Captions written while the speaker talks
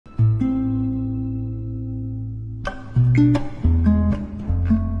Hey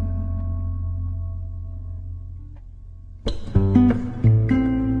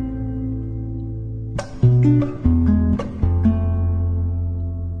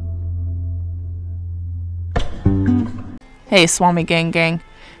Swami Gang.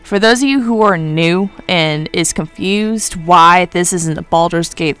 For those of you who are new and is confused why this isn't a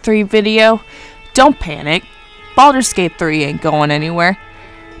Baldur's Gate 3 video, don't panic. Baldur's Gate 3 ain't going anywhere.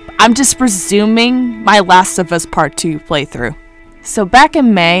 I'm just resuming my Last of Us Part 2 playthrough. So back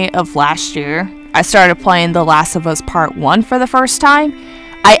in May of last year, I started playing The Last of Us Part 1 for the first time.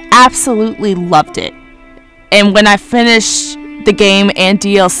 I absolutely loved it. And when I finished the game and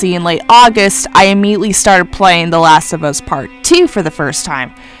DLC in late August, I immediately started playing The Last of Us Part 2 for the first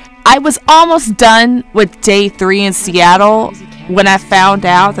time. I was almost done with Day 3 in Seattle when I found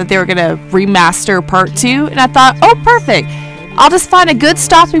out that they were going to remaster Part 2, and I thought, oh perfect, I'll just find a good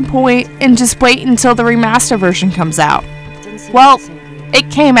stopping point and just wait until the remaster version comes out. Well,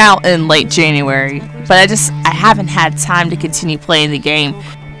 it came out in late January, but I haven't had time to continue playing the game.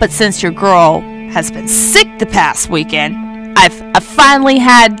 But since your girl has been sick the past weekend, I've finally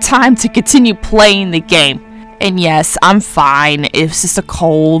had time to continue playing the game. And yes, I'm fine. It's just a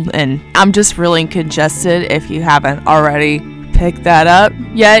cold and I'm just really congested. If you haven't already picked that up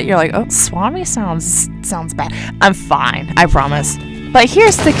yet, you're like, oh, Swami sounds bad. I'm fine, I promise. But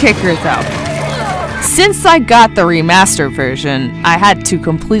here's the kicker though. Since I got the remastered version, I had to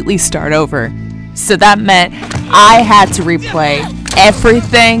completely start over. So that meant I had to replay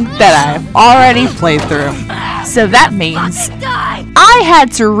everything that I've already played through. So that means I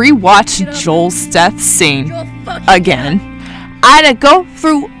had to rewatch Joel's death scene again. I had to go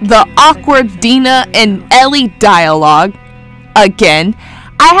through the awkward Dina and Ellie dialogue again.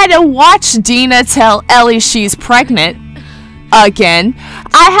 I had to watch Dina tell Ellie she's pregnant again.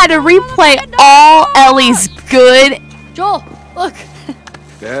 I had to replay all Ellie's good... Joel, look.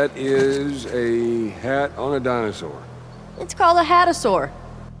 That is a hat on a dinosaur. It's called a hatasaur.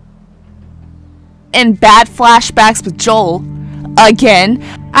 And bad flashbacks with Joel again.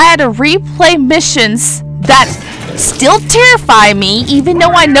 I had to replay missions that still terrify me, even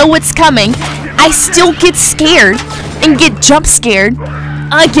though I know what's coming. I still get scared and get jump scared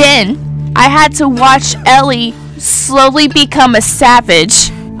again. I had to watch Ellie slowly become a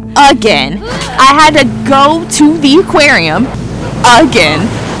savage again. I had to go to the aquarium again,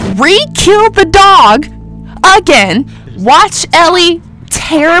 re-kill the dog again, watch Ellie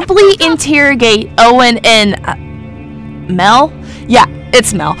terribly interrogate Owen and Mel? Yeah,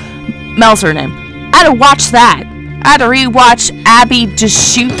 it's Mel. Mel's her name. I had to watch that. I had to rewatch Abby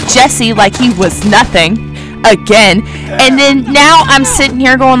just shoot Jesse like he was nothing again. And then now I'm sitting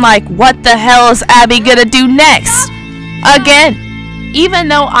here going like, what the hell is Abby gonna do next? Again. Even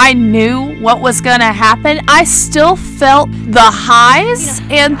though I knew what was gonna happen, I still felt the highs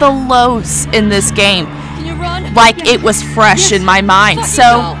and the lows in this game. Like it was fresh in my mind.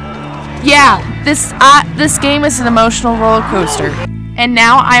 So, yeah, this game is an emotional roller coaster. And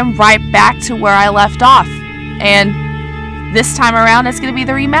now I'm right back to where I left off. And this time around, it's going to be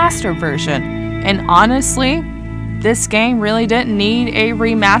the remastered version. And honestly, this game really didn't need a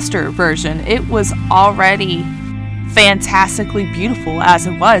remastered version. It was already fantastically beautiful as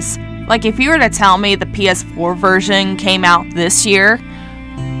it was. Like, if you were to tell me the PS4 version came out this year,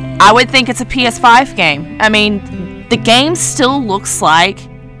 I would think it's a PS5 game. I mean, the game still looks like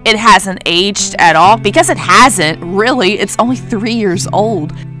it hasn't aged at all, because it hasn't, really. It's only 3 years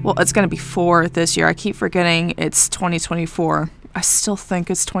old. Well, it's going to be 4 this year. I keep forgetting it's 2024. I still think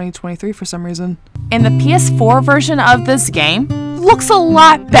it's 2023 for some reason. And the PS4 version of this game looks a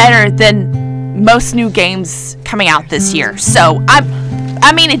lot better than most new games coming out this year. So,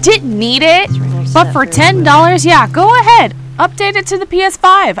 I mean, it didn't need it, but for $10, yeah, go ahead. Update it to the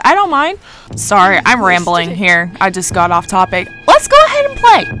PS5. I don't mind. Sorry, I'm rambling here. I just got off topic. Let's go ahead and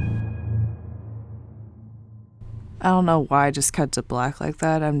play. I don't know why I just cut to black like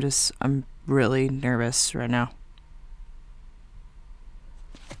that. I'm really nervous right now.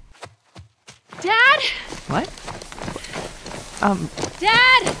 Dad? What?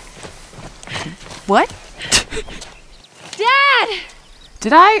 Dad! What? Dad!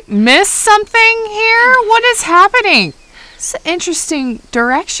 Did I miss something here? What is happening? It's an interesting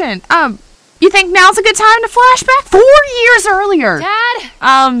direction. You think now's a good time to flashback? 4 years earlier.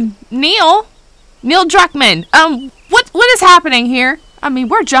 Dad? Neil Druckmann. What is happening here? I mean,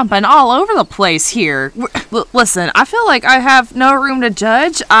 we're jumping all over the place here. Listen, I feel like I have no room to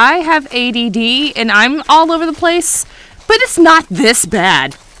judge. I have ADD and I'm all over the place, but it's not this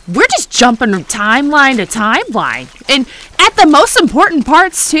bad. We're just jumping timeline to timeline. And at the most important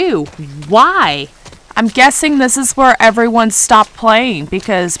parts too. Why? I'm guessing this is where everyone stopped playing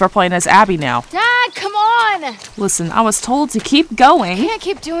because we're playing as Abby now. Dad, come on! Listen, I was told to keep going. Can't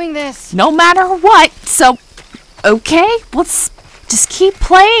keep doing this. No matter what. So, okay, let's just keep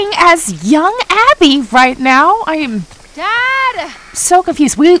playing as young Abby right now. I am Dad! so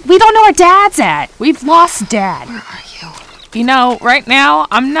confused. We don't know where Dad's at. We've lost Dad. Where are you? You know, right now,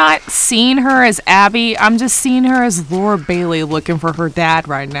 I'm not seeing her as Abby. I'm just seeing her as Laura Bailey looking for her dad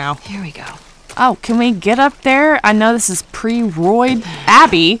right now. Here we go. Oh, can we get up there? I know this is pre-roid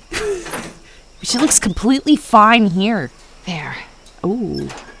Abby. She looks completely fine here. There. Ooh.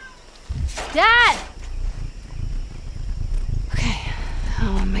 Dad! Okay,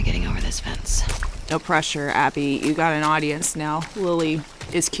 how am I getting over this fence? No pressure, Abby. You got an audience now. Lily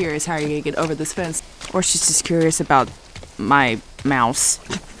is curious how you're gonna get over this fence. Or she's just curious about my mouse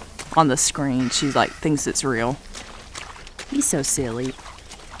on the screen. She's like, thinks it's real. He's so silly.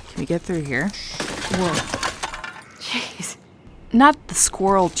 Can we get through here? Whoa. Jeez. Not the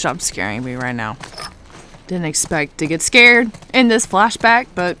squirrel jump scaring me right now. Didn't expect to get scared in this flashback,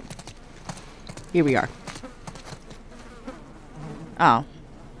 but here we are. Oh.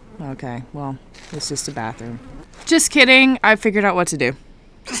 Okay, well, it's just a bathroom. Just kidding. I figured out what to do.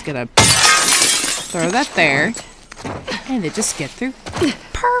 Just gonna throw that there. And then just get through.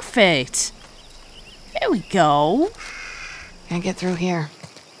 Perfect. There we go. Can't get through here.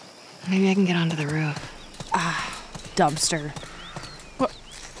 Maybe I can get onto the roof. Dumpster.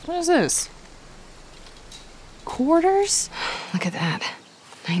 What is this? Quarters? Look at that.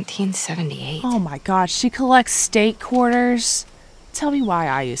 1978. Oh my gosh, she collects steak quarters. Tell me why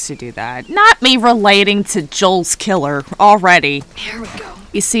I used to do that. Not me relating to Joel's killer already. Here we go.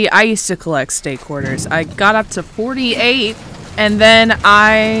 You see, I used to collect steak quarters. I got up to 48, and then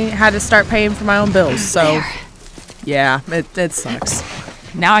I had to start paying for my own bills. So, There. yeah, it sucks.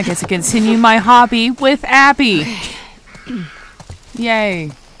 Now I get to continue my hobby with Abby.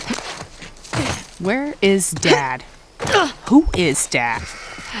 Yay. Where is Dad? Who is Dad?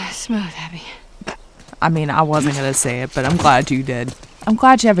 Smooth, Abby. I mean, I wasn't going to say it, but I'm glad you did. I'm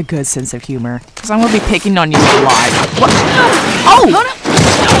glad you have a good sense of humor, because I'm going to be picking on you a lot. What? Oh!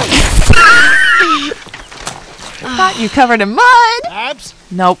 I thought you covered in mud. Abs?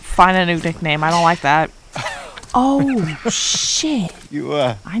 Nope, find a new nickname. I don't like that. Oh, shit. You,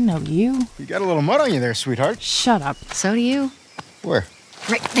 I know you. you got a little mud on you there, sweetheart. Shut up. So do you. Where?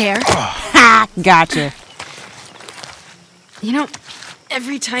 Right there. Ha! Gotcha. You know,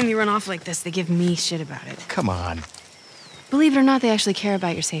 every time you run off like this, they give me shit about it. Come on. Believe it or not, they actually care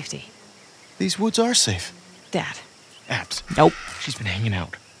about your safety. These woods are safe. Dad. Abs. Nope. She's been hanging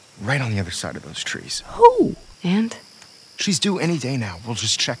out right on the other side of those trees. Who? And? She's due any day now. We'll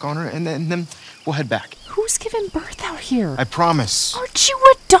just check on her and then we'll head back. Who's giving birth out here? I promise. Aren't you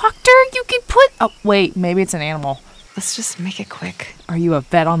a doctor? You can put... Oh, wait, maybe it's an animal. Let's just make it quick. Are you a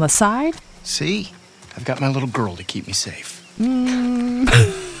vet on the side? See? I've got my little girl to keep me safe. I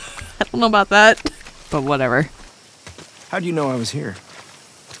don't know about that. But whatever. How'd you know I was here?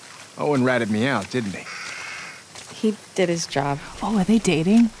 Owen ratted me out, didn't he? He did his job. Oh, are they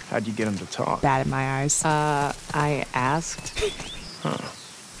dating? How'd you get him to talk? Bad in my eyes. I asked.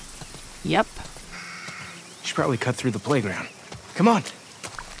 Yep. She probably cut through the playground. Come on.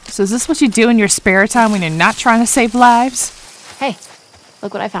 So is this what you do in your spare time when you're not trying to save lives? Hey,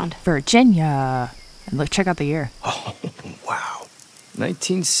 look what I found. Virginia. And look, check out the year. Oh, wow.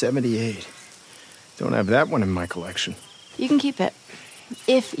 1978. Don't have that one in my collection. You can keep it.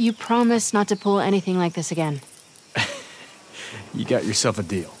 If you promise not to pull anything like this again. You got yourself a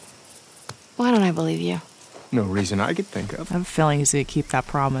deal. Why don't I believe you? No reason I could think of. I have a feeling he's going to keep that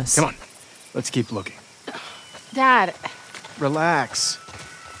promise. Come on. Let's keep looking. Dad. Relax.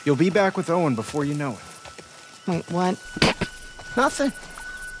 You'll be back with Owen before you know it. Wait, what? Nothing.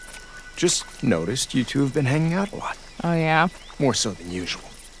 Just noticed you two have been hanging out a lot. Oh, yeah? More so than usual.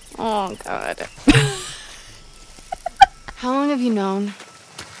 Oh, God. How long have you known?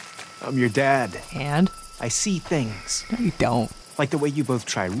 I'm your dad. And? I see things. No, you don't. Like the way you both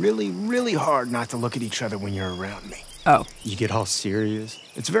try really, really hard not to look at each other when you're around me. Oh. You get all serious.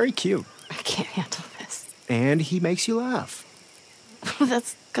 It's very cute. I can't handle this. And he makes you laugh.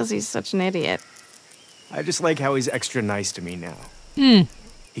 That's because he's such an idiot. I just like how he's extra nice to me now.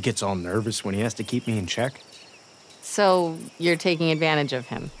 He gets all nervous when he has to keep me in check. So you're taking advantage of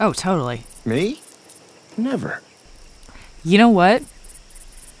him? Oh, totally. Me? Never. You know what?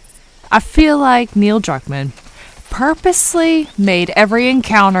 I feel like Neil Druckmann purposely made every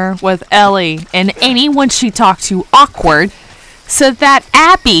encounter with Ellie and anyone she talked to awkward so that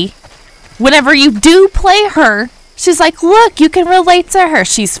Abby, whenever you do play her, She's like, look, you can relate to her.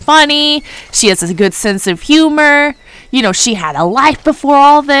 She's funny. She has a good sense of humor. You know, she had a life before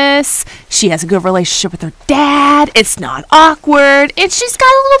all this. She has a good relationship with her dad. It's not awkward. And she's got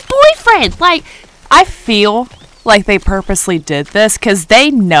a little boyfriend. Like, I feel like they purposely did this because they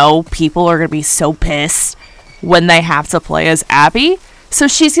know people are going to be so pissed when they have to play as Abby. So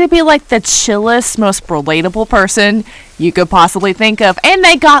she's going to be like the chillest, most relatable person you could possibly think of. And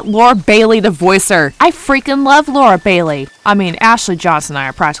they got Laura Bailey to voice her. I freaking love Laura Bailey. I mean, Ashley Johnson and I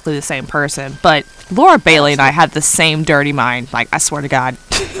are practically the same person, but Laura Bailey and I have the same dirty mind. Like, I swear to God.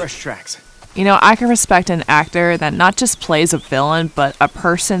 Fresh tracks. You know, I can respect an actor that not just plays a villain, but a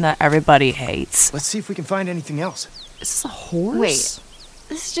person that everybody hates. Let's see if we can find anything else. Is this a horse? Wait,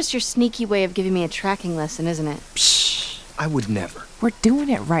 this is just your sneaky way of giving me a tracking lesson, isn't it? Psh, I would never. we're doing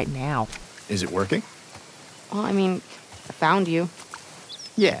it right now. Is it working? Well, I mean, I found you.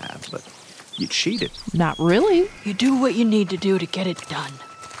 Yeah, but you cheated. Not really. You do what you need to do to get it done.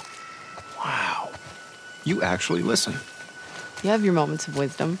 Wow. You actually listen. You have your moments of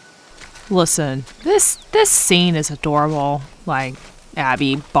wisdom. Listen, this scene is adorable, like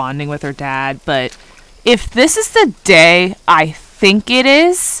Abby bonding with her dad, but if this is the day I think it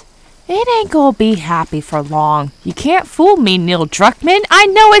is, it ain't gonna be happy for long. You can't fool me, Neil Druckmann. I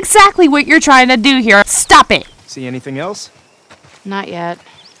know exactly what you're trying to do here. Stop it! See anything else? Not yet.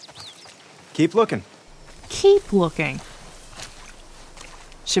 Keep looking. Keep looking.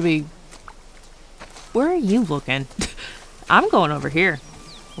 Should we... Where are you looking? I'm going over here.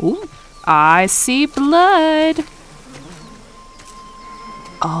 Ooh, I see blood.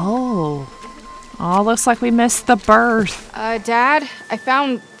 Oh, looks like we missed the birth. Dad, I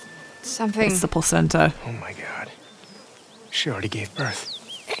found something. It's the placenta. Oh my god. She already gave birth.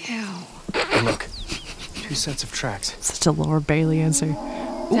 Ew. And look, 2 sets of tracks. Such a Laura Bailey answer.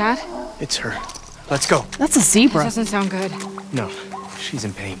 Dad? It's her. Let's go. That's a This zebra. doesn't sound good. No, she's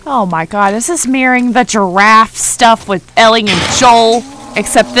in pain. Oh my god, this is mirroring the giraffe stuff with Ellie and Joel.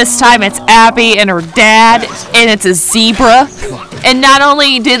 Except this time it's Abby and her dad, and it's a zebra. And not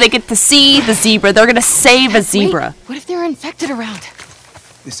only do they get to see the zebra, they're gonna save a zebra. Wait, what if they're infected around?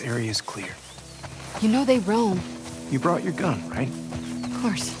 This area is clear. You know they roam. You brought your gun, right? Of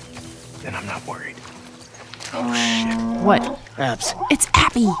course. Then I'm not worried. Oh shit. What? Abs. It's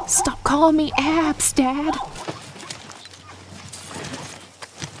Abby. Stop calling me Abs, Dad.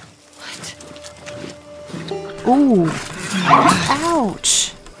 What? Ooh.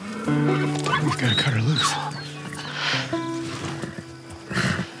 Ouch. We've got to cut her loose.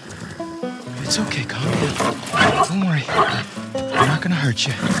 It's okay, calm down. Don't worry. I'm not gonna hurt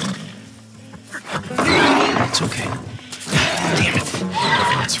you. It's okay. Damn it.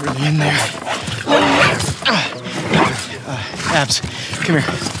 It's really in there. Abs, come here.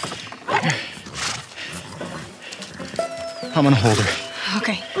 I'm gonna hold her.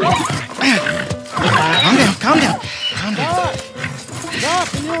 Okay. Calm down. Calm down. Doc,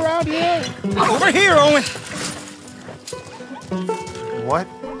 are you around here? Over here, Owen. What?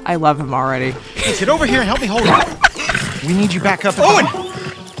 I love him already. Hey, get over here and help me hold her. We need you back up. Owen!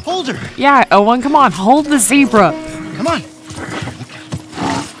 Hold her. Yeah, Owen, come on. Hold the zebra. Come on.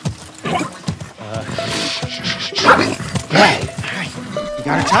 All right. You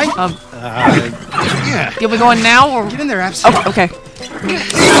got her tight? Yeah. Are we going now? Or... Get in there, Abs. Oh, okay.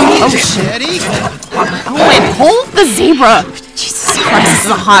 Oh, shit. Steady. Owen, hold the zebra. Jesus Christ, this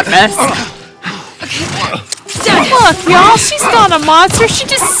is a hot mess. Look, y'all, she's not a monster. She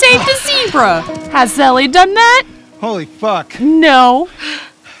just saved a zebra. Has Ellie done that? Holy fuck. No.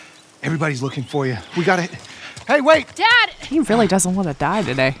 Everybody's looking for you. We gotta... Hey, wait. Dad! He really doesn't want to die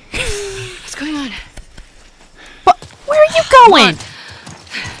today. What's going on? But where are you going?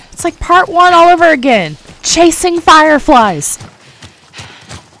 It's like part 1 all over again. Chasing fireflies.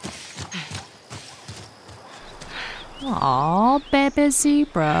 Aw, baby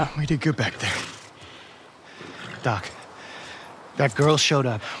zebra. We did good back there. Doc, that girl showed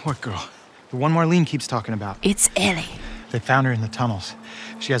up. What girl? The one Marlene keeps talking about. It's Ellie. They found her in the tunnels.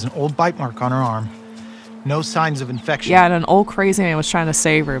 She has an old bite mark on her arm. No signs of infection. Yeah, and an old crazy man was trying to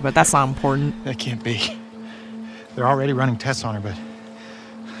save her, but that's not important. That can't be. They're already running tests on her, but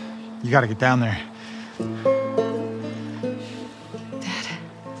you gotta get down there. Dad.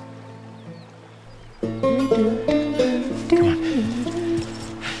 Come on.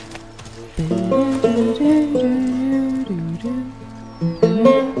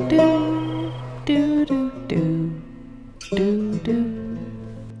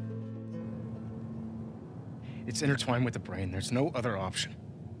 It's intertwined with the brain. There's no other option.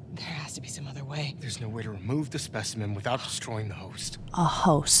 There has to be some other way. There's no way to remove the specimen without destroying the host. A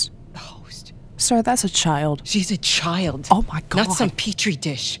host. The host. Sir, that's a child. She's a child. Oh my God. Not some petri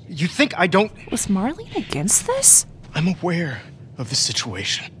dish. You think I don't... Was Marlene against this? I'm aware of the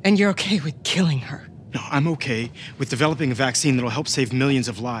situation. And you're okay with killing her? No, I'm okay with developing a vaccine that'll help save millions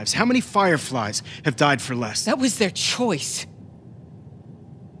of lives. How many fireflies have died for less? That was their choice.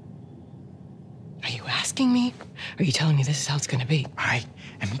 Are you asking me? Or are you telling me this is how it's gonna be? I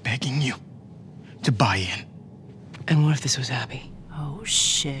am begging you to buy in. And what if this was Abby? Oh,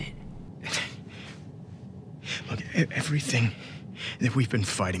 shit. Look, everything that we've been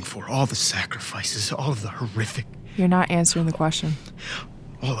fighting for, all the sacrifices, all of the horrific... You're not answering the question.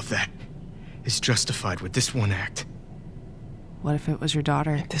 All of that is justified with this one act. What if it was your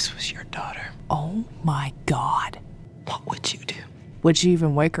daughter? If this was your daughter, Oh my God. what would you do? Would you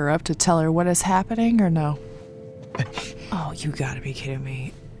even wake her up to tell her what is happening or no? Oh, you gotta be kidding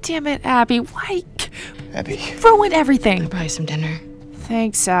me. Damn it, Abby. Why? Abby. Ruin everything. Buy some dinner.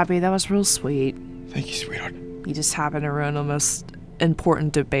 Thanks, Abby. That was real sweet. Thank you, sweetheart. You just happened to ruin the most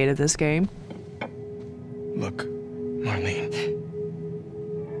important debate of this game. Look, Marlene.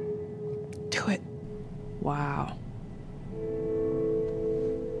 Do it. Wow.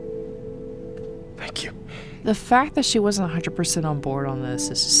 Thank you. The fact that she wasn't 100% on board on this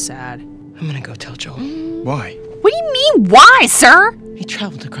is just sad. I'm gonna go tell Joel. Why? What do you mean, why, sir? He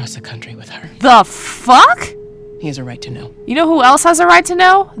traveled across the country with her. The fuck? He has a right to know. You know who else has a right to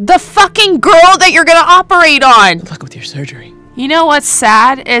know? The fucking girl that you're gonna operate on! Good luck with your surgery. You know what's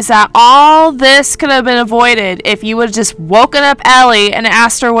sad is that all this could have been avoided if you would have just woken up Ellie and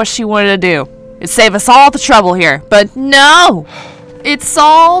asked her what she wanted to do. It'd save us all the trouble here. But no! It's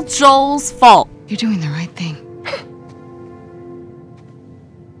all Joel's fault. You're doing the right thing.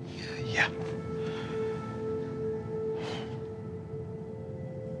 Yeah.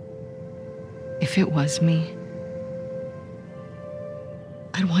 If it was me,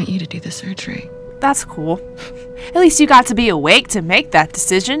 I'd want you to do the surgery. That's cool. At least you got to be awake to make that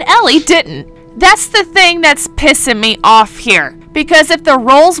decision. Ellie didn't. That's the thing that's pissing me off here. Because if the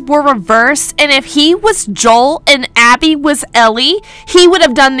roles were reversed and if he was Joel and Abby was Ellie, he would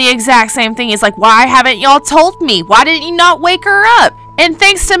have done the exact same thing. He's like, why haven't y'all told me? Why didn't you not wake her up? And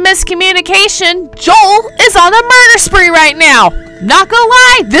thanks to miscommunication, Joel is on a murder spree right now. Not gonna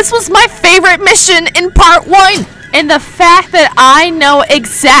lie, this was my favorite mission in part 1. And the fact that I know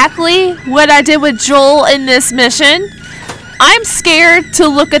exactly what I did with Joel in this mission, I'm scared to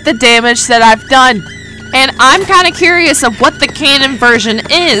look at the damage that I've done. And I'm kind of curious of what the canon version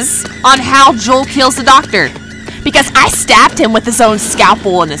is on how Joel kills the doctor. Because I stabbed him with his own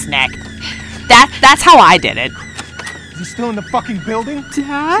scalpel in his neck. That's how I did it. Is he still in the fucking building?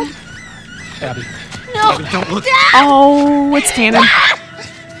 Dad? Abby. No. Abby, don't look. Oh, it's canon.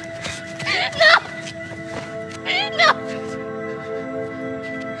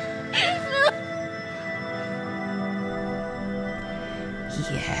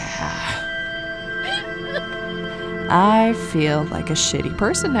 Yeah. I feel like a shitty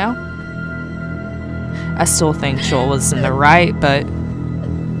person now. I still think Joel was in the right, but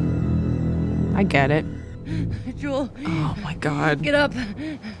I get it. Joel, Oh my God. get up.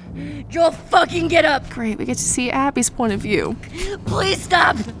 Joel, fucking get up. Great, we get to see Abby's point of view. Please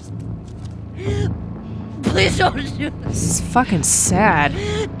stop. Please don't do this. This is fucking sad.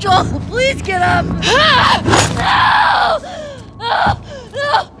 Joel, please get up.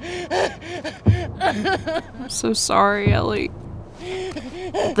 I'm so sorry, Ellie.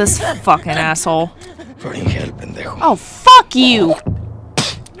 This fucking asshole. Oh, fuck you!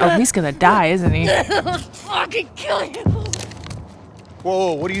 Oh, he's gonna die, isn't he? Fucking kill you.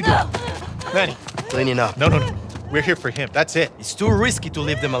 Whoa, what are you doing? Manny. Cleaning up. No. We're here for him. That's it. It's too risky to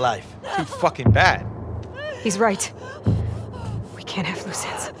leave them alive. Too fucking bad. He's right. We can't have loose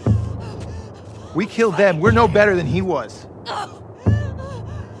ends. We killed them. We're no better than he was.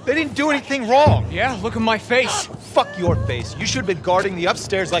 They didn't do anything wrong. Yeah, look at my face. Fuck your face. You should have been guarding the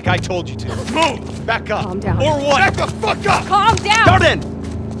upstairs like I told you to. Move! Back up. Calm down. Or what? Back the fuck up! Calm down.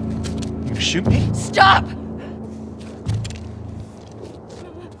 Darden! You shoot me? Stop.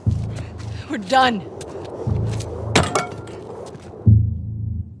 We're done.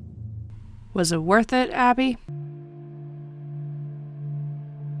 Was it worth it, Abby?